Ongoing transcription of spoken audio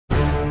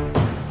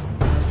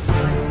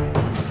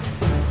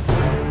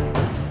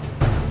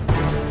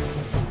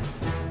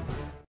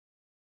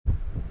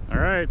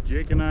Alright,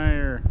 Jake and I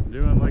are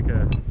doing like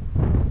a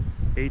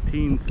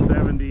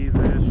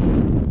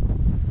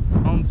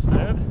 1870s-ish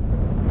homestead.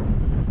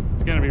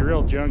 It's gonna be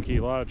real junky,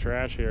 a lot of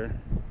trash here.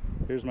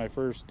 Here's my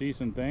first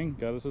decent thing,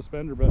 got a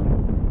suspender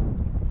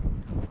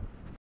button.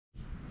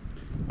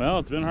 Well,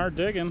 it's been hard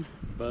digging,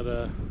 but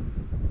a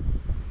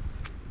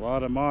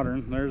lot of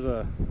modern. There's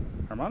a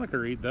harmonica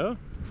reed though.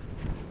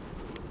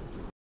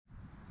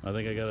 I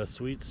think I got a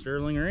sweet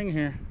sterling ring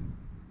here.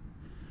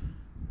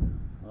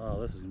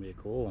 Oh, this is gonna be a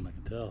cool one, I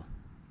can tell.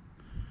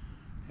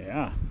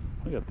 Yeah,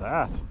 look at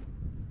that.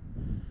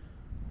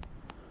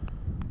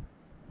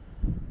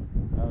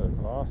 That is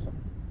awesome.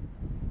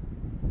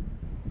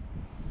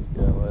 It's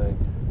got like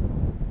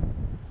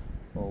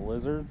little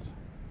lizards.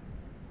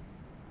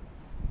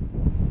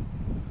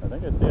 I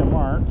think I see a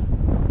mark.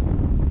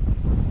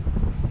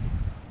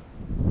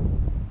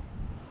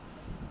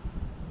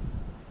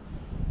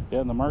 Yeah,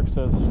 and the mark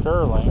says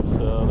sterling,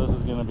 so this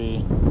is gonna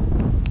be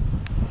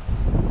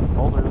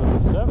older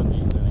than the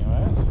 70s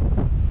anyways.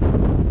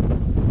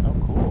 Oh,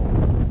 cool.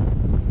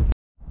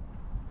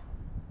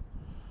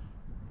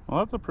 Well,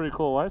 that's a pretty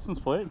cool license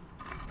plate.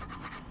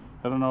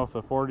 I don't know if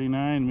the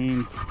 49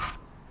 means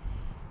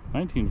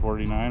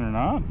 1949 or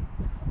not.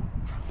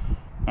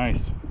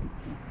 Nice.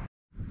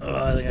 Oh,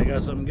 I think I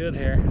got something good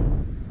here.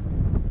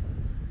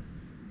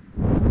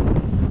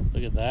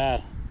 Look at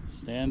that.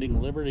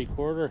 Standing Liberty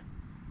quarter.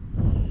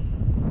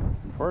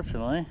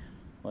 Unfortunately,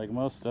 like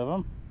most of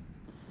them,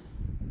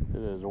 it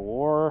is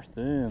war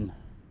thin.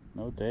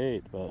 No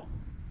date, but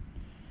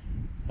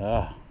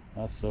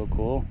that's so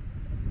cool.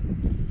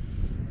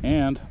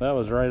 And that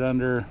was right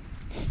under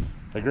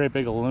a great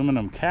big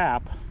aluminum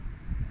cap.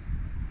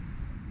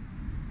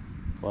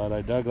 But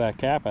I dug that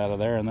cap out of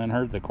there and then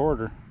heard the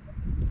quarter.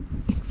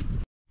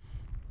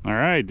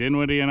 Alright,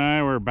 Dinwiddie and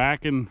I were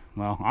back in,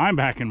 well, I'm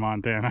back in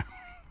Montana.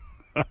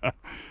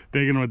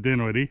 Digging with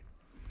Dinwiddie.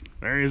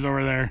 There he is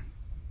over there.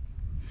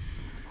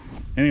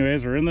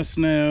 Anyways, we're in the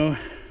snow.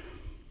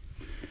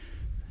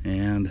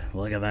 And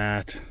look at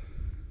that.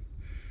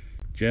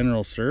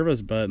 General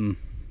service button.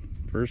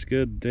 First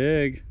good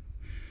dig.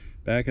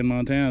 Back in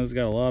Montana. It's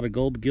got a lot of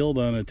gold gild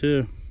on it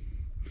too.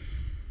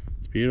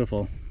 It's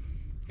beautiful.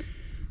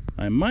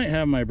 I might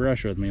have my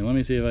brush with me. Let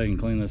me see if I can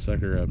clean this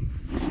sucker up.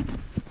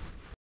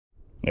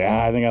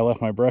 Yeah, I think I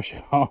left my brush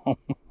at home.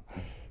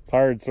 It's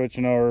hard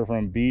switching over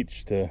from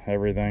beach to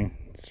everything.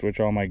 Switch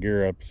all my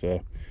gear up,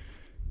 so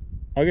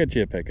I'll get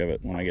you a pic of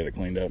it when I get it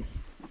cleaned up.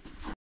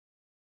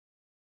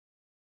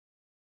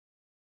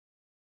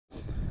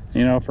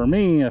 You know, for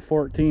me, a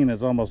 14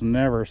 is almost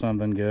never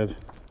something good.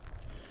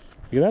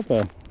 Look at that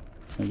though.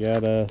 I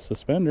got a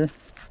suspender.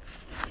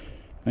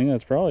 I think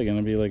that's probably going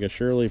to be like a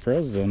Shirley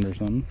President or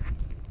something.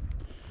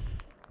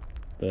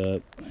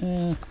 But, it's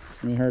going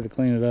to be hard to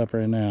clean it up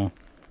right now.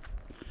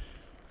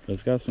 But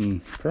it's got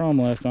some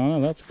chrome left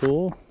on it. That's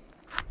cool.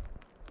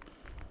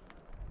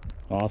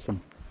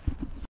 Awesome.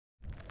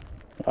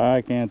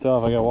 I can't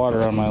tell if I got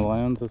water on my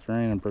lens. It's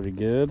raining pretty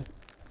good.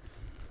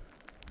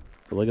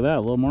 But look at that,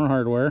 a little more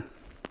hardware.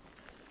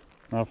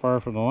 Not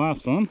far from the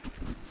last one.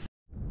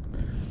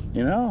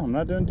 You know, I'm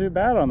not doing too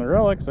bad on the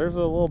relics. There's a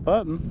little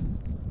button.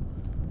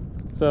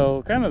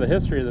 So kind of the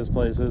history of this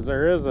place is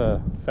there is a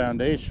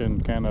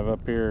foundation kind of up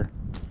here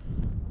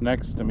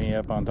next to me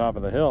up on top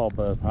of the hill,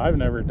 but I've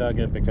never dug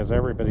it because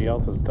everybody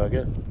else has dug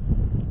it.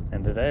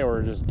 And today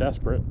we're just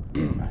desperate.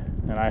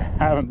 And I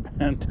haven't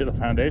been to the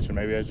foundation.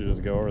 Maybe I should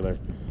just go over there.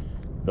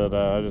 But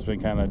I've just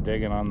been kind of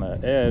digging on the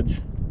edge,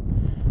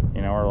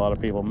 you know, where a lot of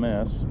people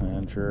miss.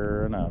 And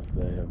sure enough,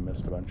 they have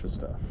missed a bunch of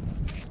stuff.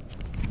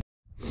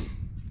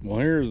 Well,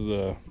 here's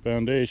the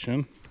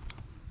foundation.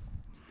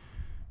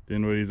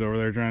 Dinwiddie's over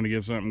there trying to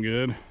get something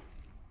good.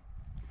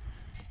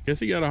 Guess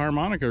he got a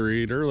harmonica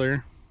reed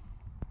earlier.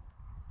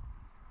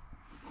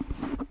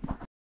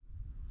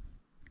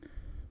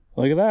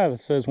 Look at that,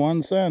 it says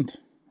 1 cent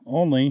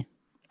only.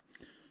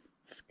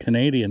 It's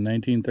Canadian,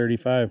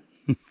 1935.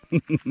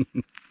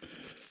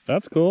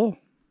 That's cool.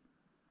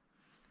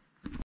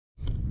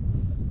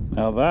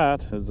 Now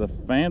that is the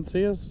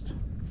fanciest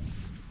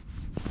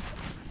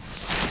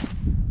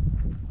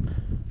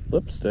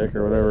lipstick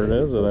or whatever it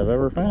is that I've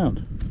ever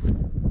found.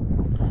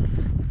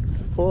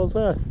 How cool is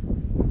that?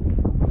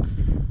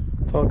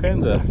 It's all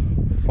kinds of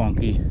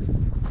funky.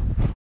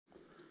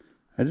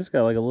 I just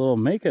got like a little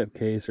makeup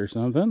case or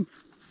something.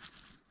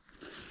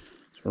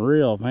 It's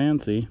real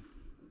fancy.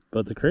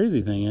 But the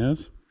crazy thing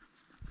is,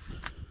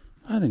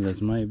 I think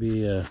this might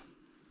be I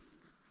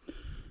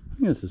think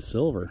this is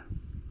silver.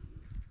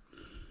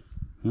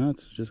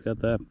 That's just got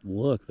that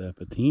look, that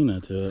patina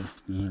to it.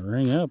 And it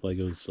rang up like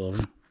it was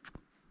silver.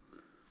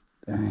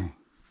 Dang.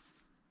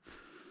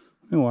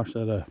 Let me wash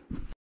that up.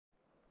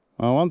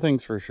 Well, one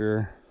thing's for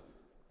sure.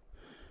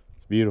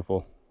 It's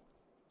beautiful.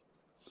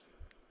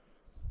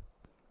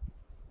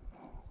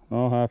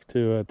 I'll have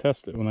to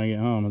test it when I get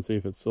home and see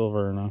if it's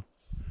silver or not.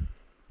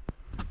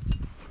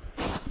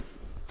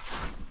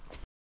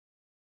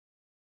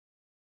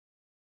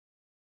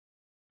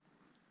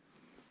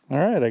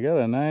 Alright, I got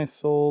a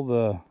nice old,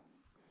 I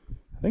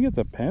think it's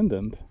a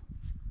pendant.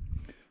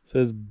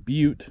 says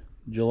Butte,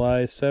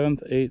 July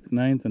 7th, 8th,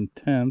 9th, and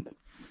 10th.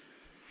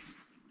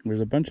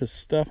 There's a bunch of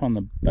stuff on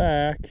the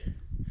back.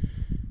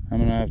 I'm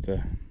gonna have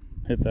to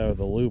hit that with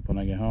a loop when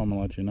I get home and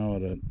let you know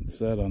what it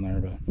said on there,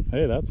 but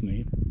hey, that's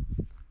neat.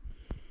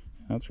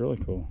 That's really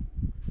cool.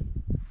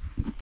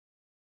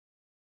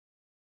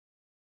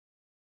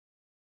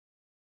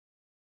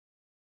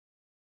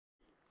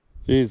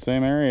 Geez,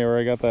 same area where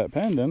I got that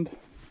pendant.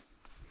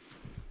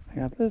 I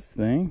got this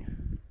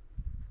thing.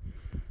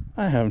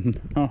 I have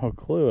no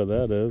clue what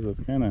that is. It's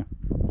kind of,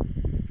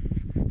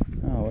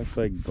 oh, it looks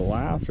like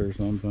glass or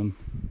something.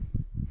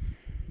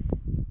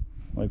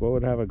 Like what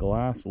would have a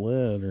glass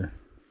lid, or,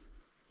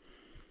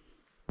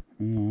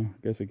 you know, I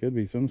guess it could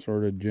be some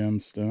sort of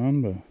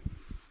gemstone, but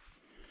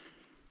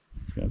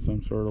it's got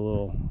some sort of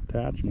little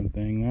attachment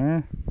thing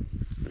there.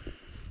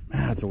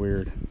 That's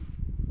weird.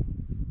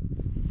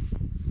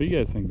 What do you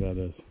guys think that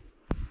is?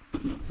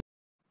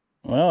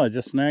 Well, I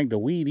just snagged a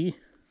weedy.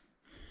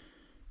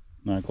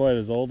 Not quite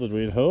as old as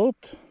we'd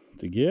hoped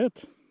to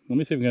get. Let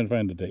me see if we can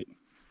find a date.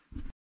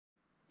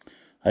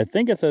 I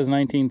think it says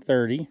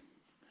 1930.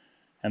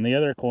 And the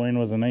other coin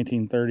was in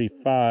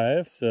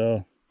 1935.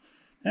 So,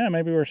 yeah,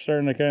 maybe we're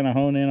starting to kind of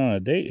hone in on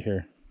a date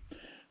here.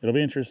 It'll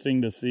be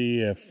interesting to see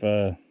if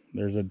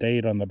there's a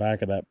date on the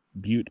back of that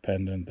Butte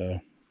pendant,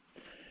 though.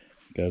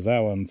 Because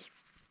that one's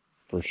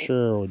for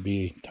sure would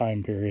be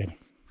time period.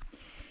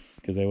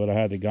 Because they would have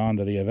had to gone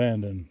to the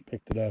event and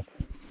picked it up.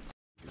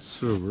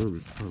 Silver,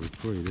 but probably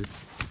plated.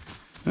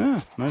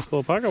 Yeah, nice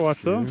little pocket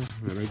watch though. Yeah,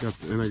 and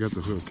I got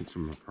the hook. It's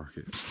in my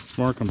pocket. It's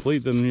more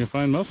complete than you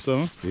find most of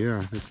them. Yeah,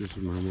 I think this is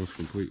my most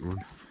complete one.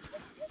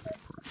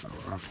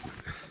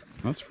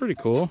 That's pretty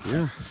cool.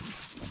 Yeah.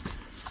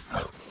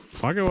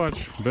 Pocket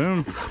watch,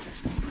 boom.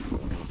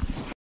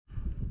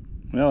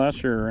 Well, that's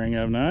sure ring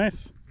up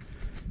nice.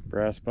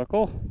 Brass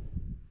buckle.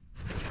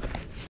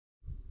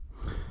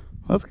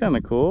 That's kind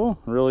of cool.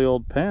 Really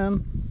old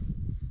pen.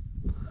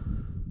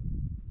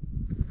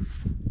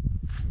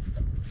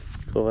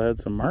 Cool, I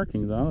had some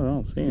markings on it. I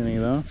don't see any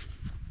though.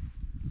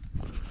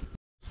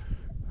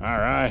 All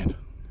right.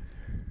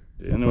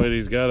 Anyway,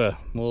 he's got a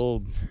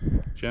little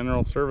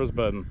general service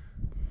button.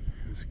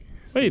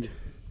 Wait.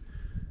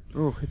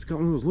 Oh, it's got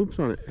one of those loops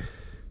on it.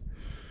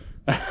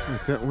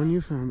 Like that one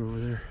you found over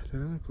there at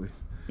that other place.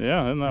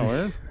 Yeah, isn't that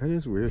weird? That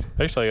is weird.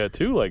 Actually, I got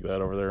two like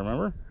that over there,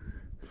 remember?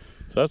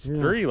 So that's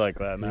three like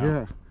that now.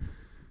 Yeah.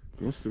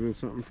 Must have been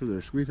something for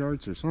their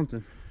sweethearts or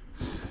something.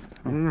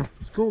 I don't know.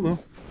 It's cool though.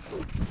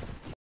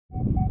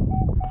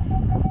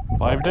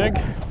 Live dig?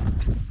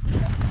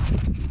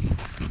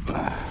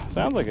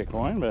 Sounds like a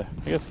coin, but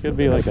I guess it could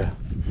be like a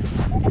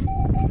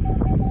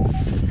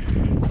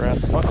brass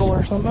buckle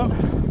or something.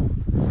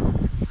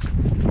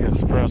 I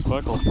guess brass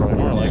buckle is probably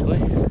more likely.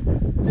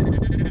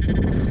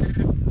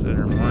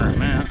 Considering where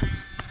I'm at.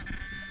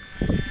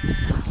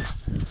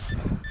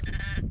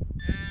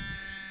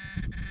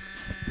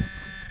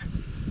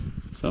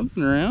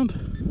 Something around.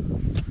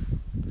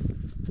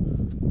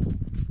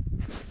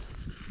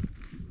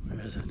 Where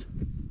is it?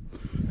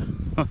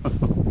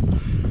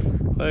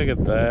 Look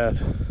at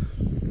that.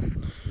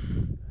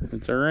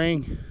 It's a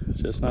ring.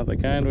 It's just not the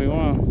kind we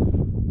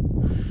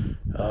want.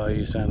 Oh,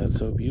 you sounded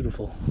so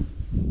beautiful.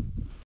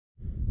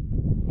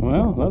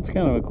 Well, that's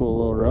kind of a cool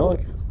little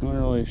relic. Not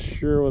really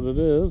sure what it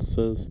is. It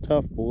says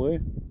Tough Boy.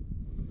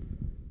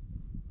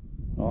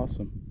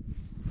 Awesome.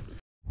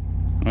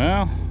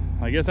 Well,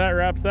 I guess that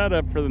wraps that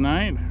up for the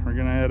night. We're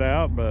gonna head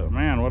out, but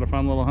man, what a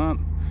fun little hunt.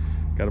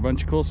 Got a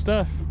bunch of cool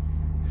stuff.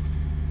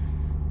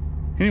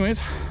 Anyways,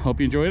 hope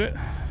you enjoyed it.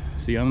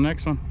 See you on the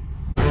next one.